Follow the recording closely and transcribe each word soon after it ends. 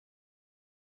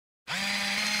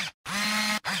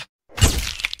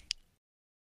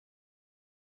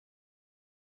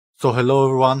So hello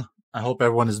everyone, I hope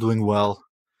everyone is doing well.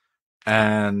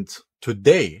 And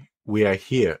today we are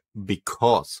here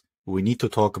because we need to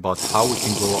talk about how we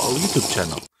can grow our YouTube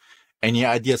channel. Any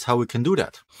ideas how we can do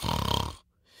that?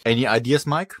 Any ideas,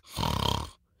 Mike?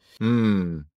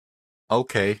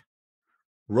 Okay.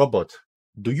 Robert,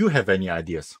 do you have any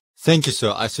ideas? Thank you,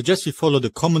 sir. I suggest we follow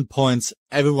the common points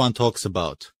everyone talks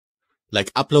about,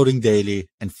 like uploading daily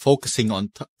and focusing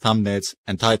on thumbnails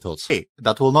and titles. Hey,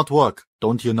 that will not work,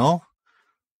 don't you know?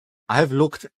 I have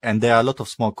looked and there are a lot of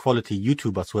small quality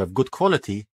YouTubers who have good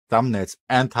quality thumbnails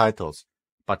and titles,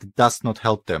 but it does not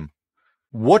help them.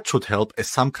 What should help is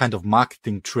some kind of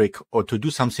marketing trick or to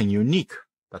do something unique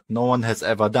that no one has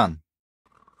ever done.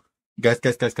 Guys.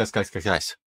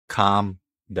 Calm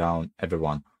down,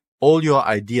 everyone. All your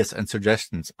ideas and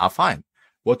suggestions are fine.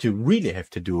 What you really have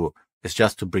to do is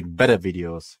just to bring better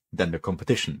videos than the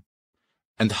competition.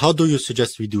 And how do you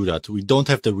suggest we do that? We don't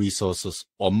have the resources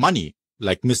or money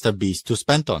like MrBeast to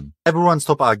spend on. Everyone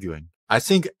stop arguing. I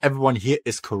think everyone here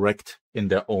is correct in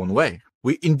their own way.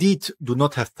 We indeed do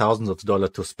not have thousands of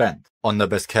dollars to spend on the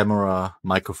best camera,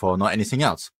 microphone, or anything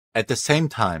else. At the same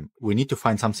time, we need to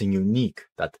find something unique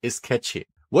that is catchy.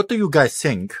 What do you guys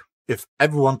think if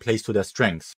everyone plays to their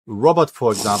strengths? Robert,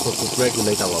 for example, could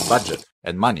regulate our budget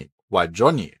and money, while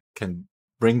Johnny can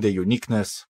bring the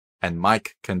uniqueness and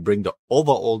Mike can bring the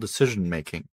overall decision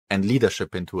making and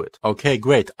leadership into it. Okay,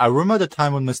 great. I remember the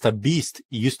time when MrBeast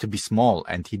used to be small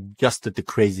and he just did the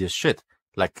craziest shit,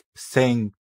 like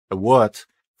saying a word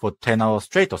for 10 hours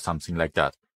straight or something like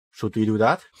that. Should we do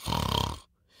that?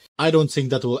 I don't think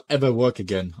that will ever work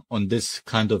again on this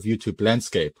kind of YouTube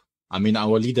landscape. I mean,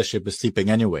 our leadership is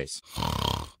sleeping anyways.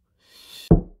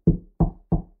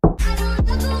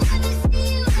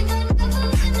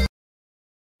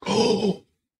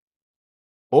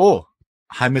 Oh,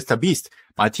 hi MrBeast.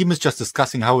 My team is just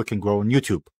discussing how we can grow on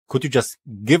YouTube. Could you just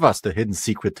give us the hidden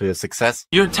secret to your success?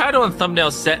 Your title and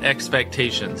thumbnail set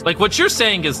expectations. Like what you're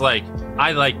saying is like,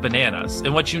 I like bananas.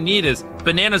 And what you need is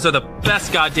bananas are the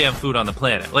best goddamn food on the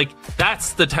planet. Like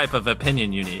that's the type of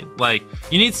opinion you need. Like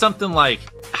you need something like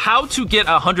how to get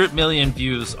 100 million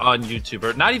views on YouTube,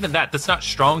 or not even that. That's not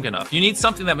strong enough. You need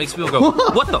something that makes people go,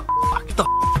 what the fuck? The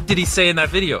fuck did he say in that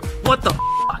video? What the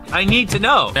fuck? I need to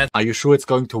know. Are you sure it's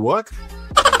going to work?